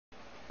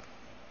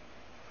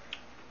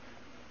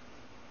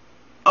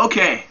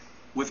Okay,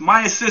 with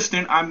my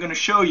assistant, I'm going to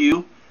show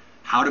you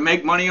how to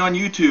make money on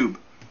YouTube.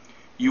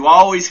 You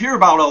always hear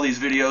about all these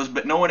videos,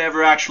 but no one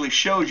ever actually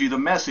shows you the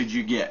message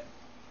you get.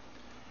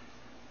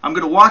 I'm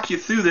going to walk you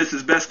through this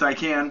as best I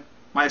can.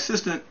 My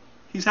assistant,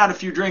 he's had a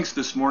few drinks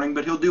this morning,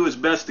 but he'll do his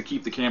best to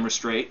keep the camera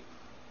straight.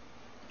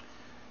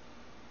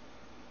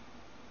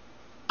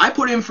 I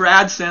put in for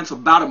AdSense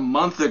about a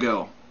month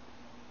ago,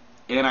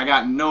 and I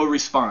got no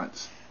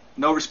response.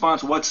 No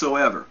response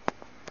whatsoever.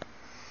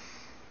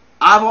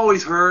 I've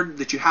always heard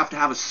that you have to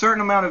have a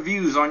certain amount of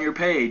views on your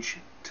page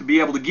to be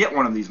able to get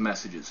one of these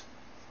messages.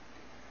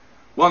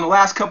 Well, in the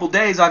last couple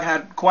days, I've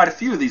had quite a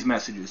few of these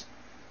messages.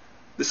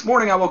 This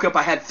morning I woke up,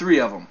 I had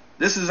 3 of them.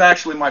 This is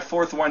actually my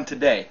 4th one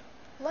today.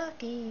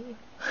 Lucky.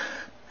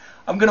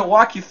 I'm going to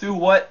walk you through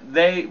what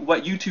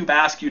YouTube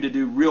asks you to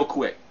do real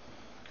quick.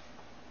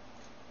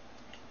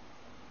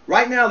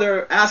 Right now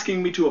they're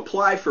asking me to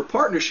apply for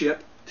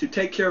partnership to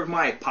take care of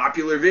my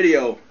popular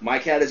video, My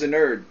Cat is a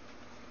Nerd.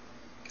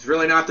 It's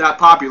really not that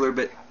popular,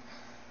 but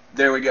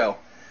there we go.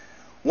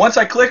 Once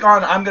I click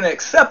on I'm going to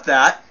accept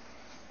that,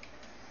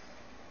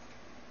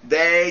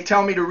 they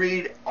tell me to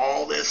read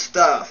all this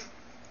stuff.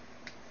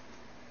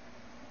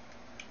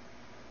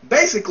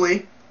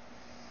 Basically,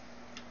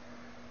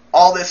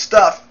 all this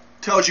stuff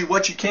tells you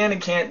what you can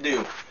and can't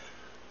do.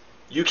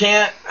 You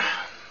can't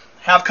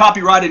have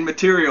copyrighted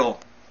material.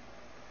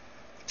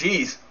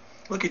 Geez,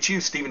 look at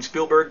you, Steven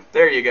Spielberg.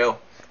 There you go.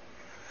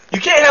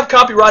 You can't have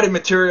copyrighted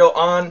material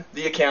on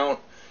the account.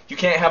 You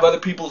can't have other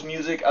people's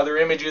music, other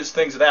images,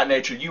 things of that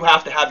nature. You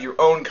have to have your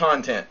own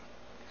content.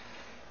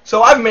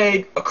 So I've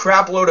made a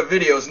crap load of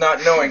videos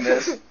not knowing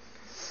this.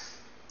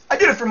 I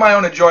did it for my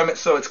own enjoyment,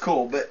 so it's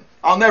cool, but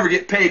I'll never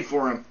get paid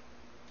for them.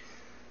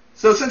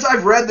 So since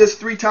I've read this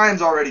 3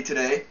 times already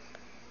today,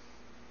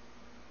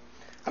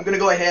 I'm going to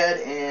go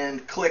ahead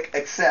and click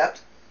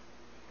accept.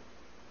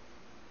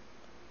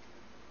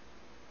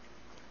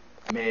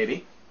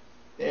 Maybe.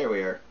 There we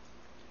are.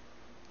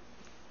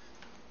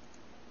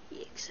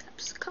 He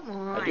accepts. Come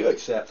on. I do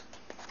accept.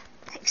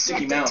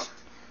 Sticky mouse.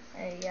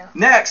 There you go.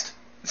 Next,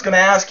 it's going to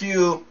ask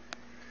you,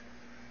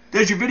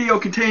 does your video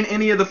contain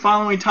any of the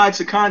following types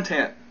of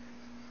content?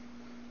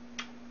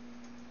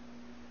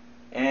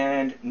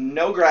 And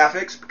no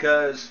graphics,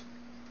 because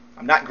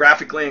I'm not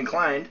graphically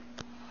inclined.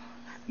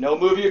 No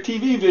movie or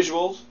TV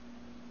visuals.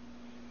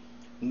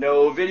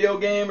 No video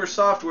game or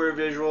software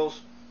visuals.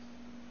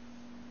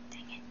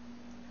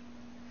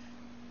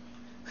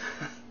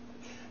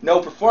 No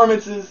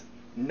performances,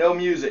 no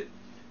music.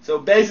 So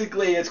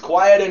basically it's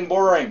quiet and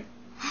boring.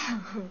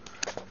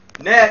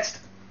 Next,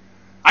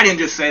 I didn't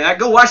just say that,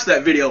 go watch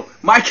that video.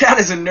 My Cat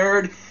is a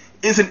Nerd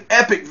is an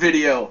epic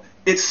video.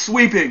 It's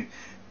sweeping.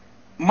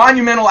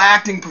 Monumental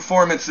acting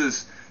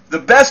performances. The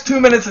best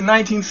 2 minutes and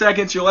 19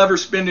 seconds you'll ever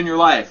spend in your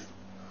life.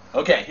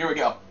 Okay, here we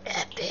go.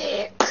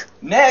 Epic.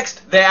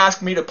 Next, they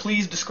asked me to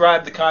please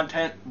describe the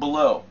content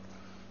below.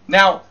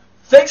 Now,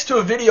 thanks to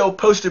a video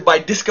posted by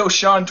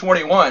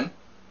DiscoSean21,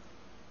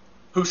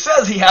 who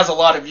says he has a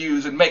lot of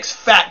views and makes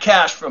fat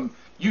cash from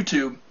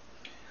YouTube,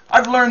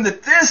 I've learned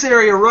that this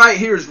area right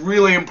here is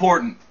really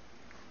important.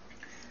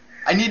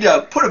 I need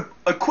to put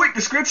a quick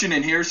description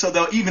in here so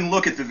they'll even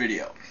look at the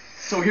video.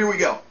 So here we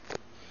go.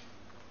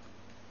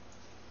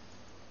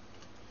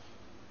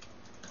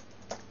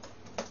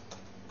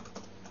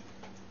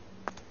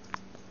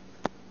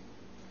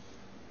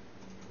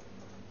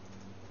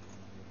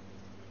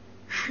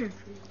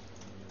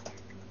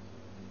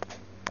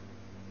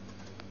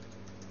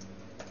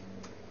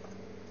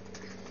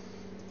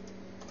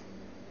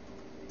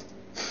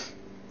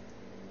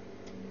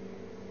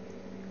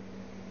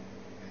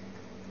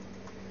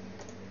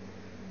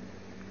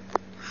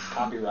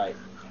 Copyright.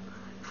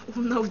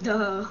 No,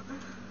 duh.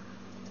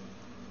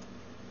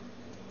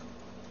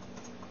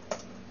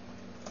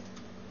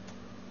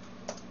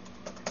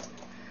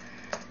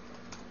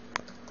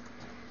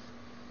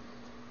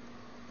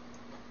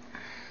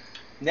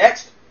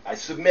 Next, I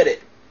submit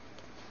it.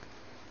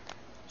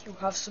 You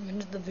have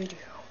submitted the video.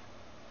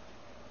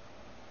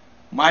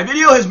 My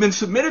video has been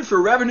submitted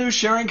for revenue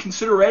sharing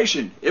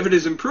consideration. If it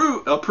is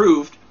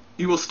approved,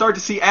 you will start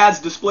to see ads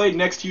displayed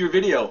next to your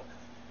video.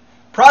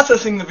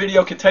 Processing the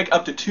video can take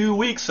up to 2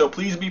 weeks, so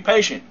please be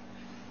patient.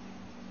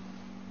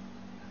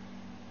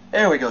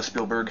 There we go,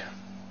 Spielberg.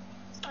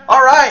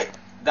 Alright,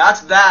 that's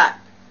that.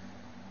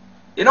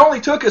 It only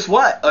took us,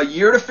 what, a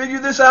year to figure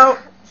this out?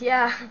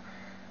 Yeah.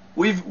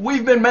 We've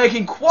been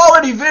making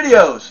quality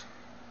videos.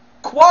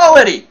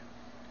 Quality.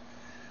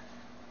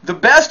 The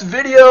best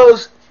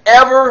videos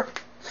ever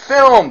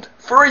filmed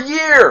for a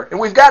year, and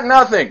we've got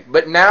nothing.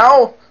 But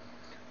now,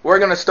 we're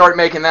going to start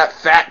making that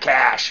fat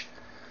cash.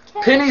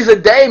 Pennies a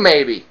day,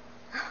 maybe.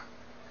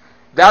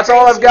 That's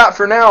all I've got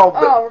for now.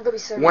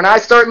 But when I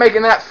start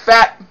making that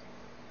fat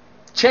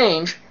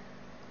change,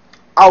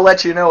 I'll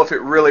let you know if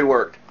it really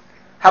worked.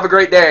 Have a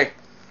great day.